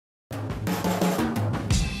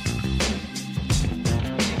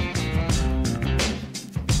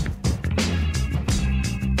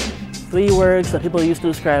Three words that people used to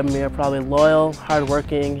describe me are probably loyal,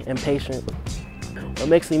 hardworking, and patient. What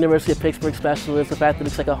makes the University of Pittsburgh special is the fact that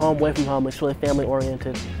it's like a home away from home. It's really family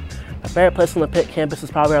oriented. My favorite place on the Pitt campus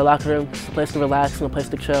is probably our locker room. It's a place to relax and a place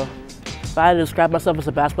to chill. If I had to describe myself as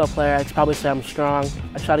a basketball player, I'd probably say I'm strong.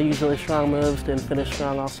 I try to use really strong moves and finish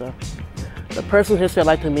strong also. The person in history I'd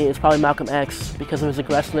like to meet is probably Malcolm X because of his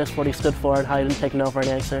aggressiveness, what he stood for, and how he didn't take no for an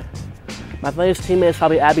answer. My latest teammate is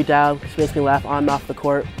probably Abby Dowd. She makes me laugh on and off the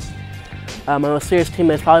court. My most serious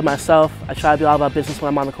teammate is probably myself. I try to be all about business when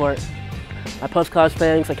I'm on the court. My post-college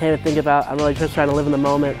plans I can't even think about. I'm really just trying to live in the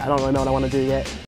moment. I don't really know what I want to do yet.